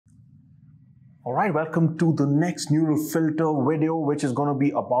Alright, welcome to the next neural filter video, which is going to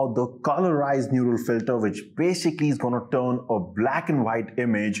be about the Colorize neural filter, which basically is going to turn a black and white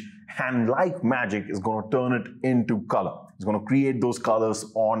image and like magic is going to turn it into color. It's going to create those colors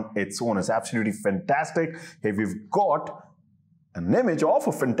on its own. It's absolutely fantastic. Here we've got an image of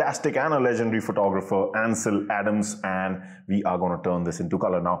a fantastic and a legendary photographer, Ansel Adams, and we are going to turn this into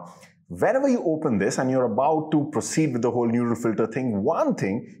color. Now, whenever you open this and you're about to proceed with the whole neural filter thing, one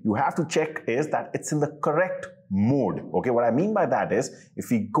thing you have to check is that it's in the correct mode. Okay, what I mean by that is,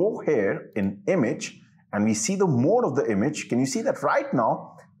 if we go here in image and we see the mode of the image, can you see that right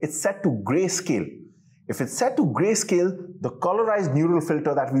now it's set to grayscale? If it's set to grayscale, the colorized neural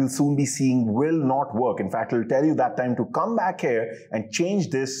filter that we'll soon be seeing will not work. In fact, it'll tell you that time to come back here and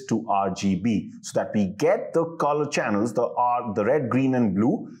change this to RGB so that we get the color channels, the red, green, and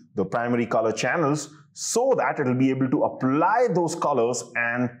blue, the primary color channels, so that it'll be able to apply those colors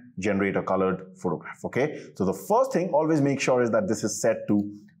and generate a colored photograph. Okay, so the first thing, always make sure is that this is set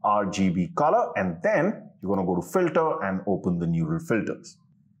to RGB color, and then you're going to go to filter and open the neural filters.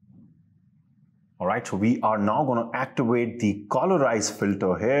 Alright, so we are now going to activate the Colorize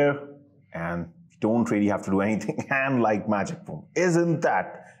filter here, and you don't really have to do anything, and like magic, boom. Isn't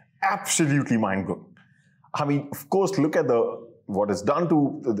that absolutely mind-blowing? I mean, of course, look at what it's done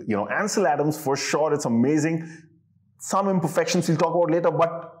to, Ansel Adams. For sure, it's amazing. Some imperfections we'll talk about later,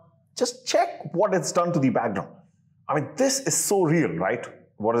 but just check what it's done to the background. I mean, this is so real, right?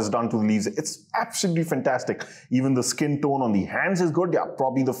 What is done to the leaves, it's absolutely fantastic. Even the skin tone on the hands is good. Yeah,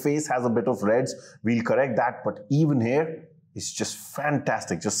 probably the face has a bit of reds. We'll correct that, but even here, it's just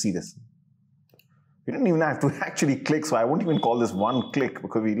fantastic. Just see this. We didn't even have to actually click, so I won't even call this one click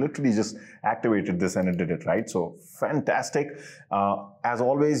because we literally just activated this and it did it, right? So fantastic. As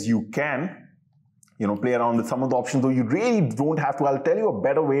always, you can play around with some of the options, though you really don't have to. I'll tell you a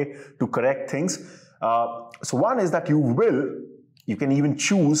better way to correct things. So one is that you can even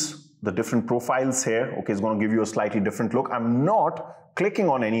choose the different profiles here. Okay, it's going to give you a slightly different look. I'm not clicking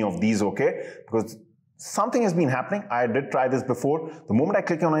on any of these, okay, because something has been happening. I did try this before. The moment I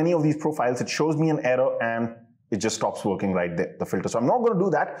click on any of these profiles, it shows me an error and it just stops working right there, the filter. So I'm not going to do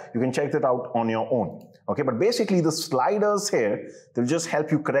that. You can check that out on your own. Okay, but basically the sliders here, they'll just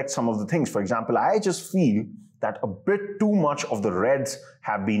help you correct some of the things. For example, I just feel that a bit too much of the reds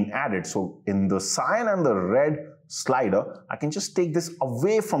have been added. So in the cyan and the red slider, I can just take this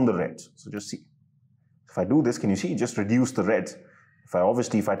away from the reds. So just see. If I do this, can you see? Just reduce the reds.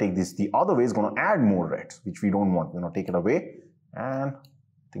 If I take this the other way, it's going to add more reds, which we don't want. Take it away. And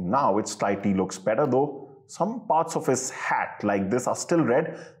I think now it slightly looks better, though some parts of his hat like this are still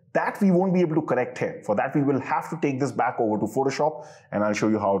red. That we won't be able to correct here. For that, we will have to take this back over to Photoshop, and I'll show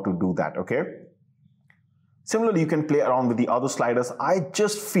you how to do that, okay? Similarly, you can play around with the other sliders. I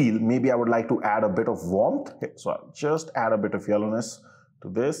just feel maybe I would like to add a bit of warmth. Okay, so I'll just add a bit of yellowness to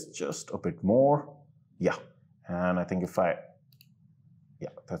this, just a bit more. Yeah, and I think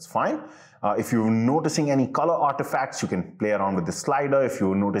that's fine. If you're noticing any color artifacts, you can play around with the slider. If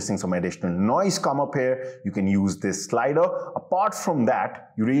you're noticing some additional noise come up here, you can use this slider. Apart from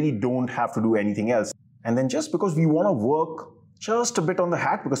that, you really don't have to do anything else. And then just because we want to work just a bit on the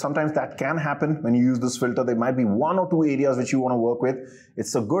hat, because sometimes that can happen when you use this filter. There might be one or two areas which you want to work with.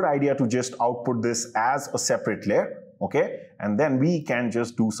 It's a good idea to just output this as a separate layer, okay? And then we can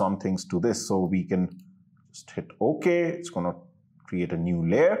just do some things to this. So we can just hit OK. It's going to create a new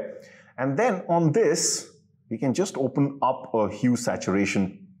layer. And then on this, we can just open up a hue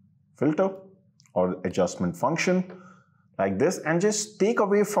saturation filter or adjustment function like this and just take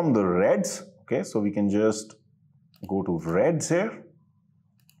away from the reds, okay? So we can just go to reds here,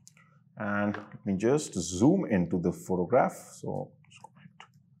 and let me just zoom into the photograph. So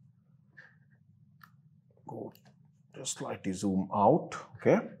just slightly zoom out.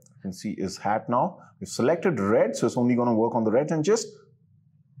 Okay, you can see his hat now. We've selected red, so it's only going to work on the reds, and just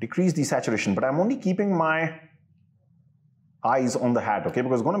decrease the saturation. But I'm only keeping my eyes on the hat, okay,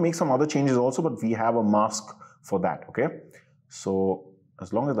 because I'm going to make some other changes also, but we have a mask for that. Okay, so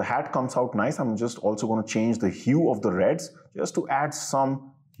as long as the hat comes out nice, I'm just also going to change the hue of the reds just to add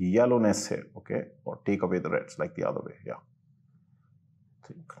some yellowness here, okay? Or take away the reds like the other way, yeah. I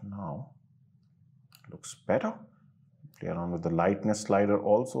think now it looks better. Play around with the lightness slider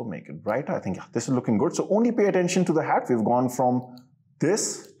also, make it brighter. I think this is looking good. So only pay attention to the hat. We've gone from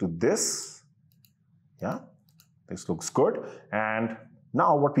this to this, yeah. This looks good. And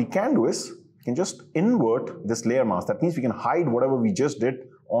now what we can do is, we can just invert this layer mask. That means we can hide whatever we just did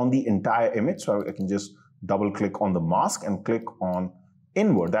on the entire image. So I can just double click on the mask and click on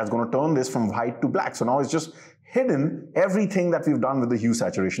invert. That's going to turn this from white to black. So now it's just hidden everything that we've done with the hue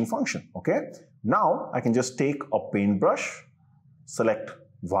saturation function, okay? Now I can just take a paintbrush, select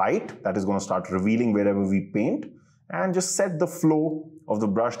white, that is going to start revealing wherever we paint, and just set the flow of the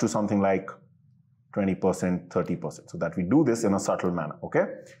brush to something like 20%, 30%, so that we do this in a subtle manner, okay?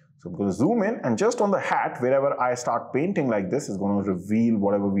 So I'm going to zoom in, and just on the hat, wherever I start painting like this, is going to reveal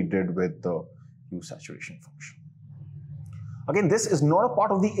whatever we did with the hue saturation function. Again, this is not a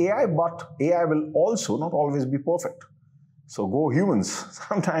part of the AI, but AI will also not always be perfect. So go humans.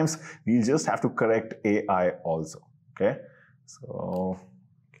 Sometimes we'll just have to correct AI also, okay? So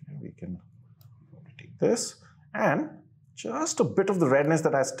we can take this, and just a bit of the redness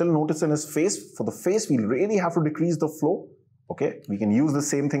that I still notice in his face. For the face, we really have to decrease the flow, okay? We can use the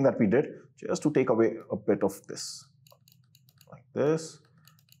same thing that we did just to take away a bit of this, like this,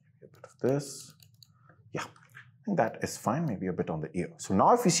 a bit of this. Yeah, I think that is fine, maybe a bit on the ear. So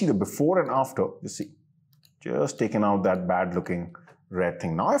now if you see the before and after, you see, just taking out that bad looking red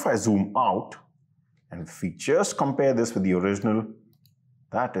thing. Now if I zoom out, and if we just compare this with the original,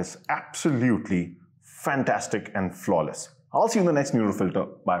 that is absolutely fantastic and flawless. I'll see you in the next neural filter.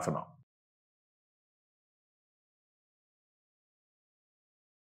 Bye for now.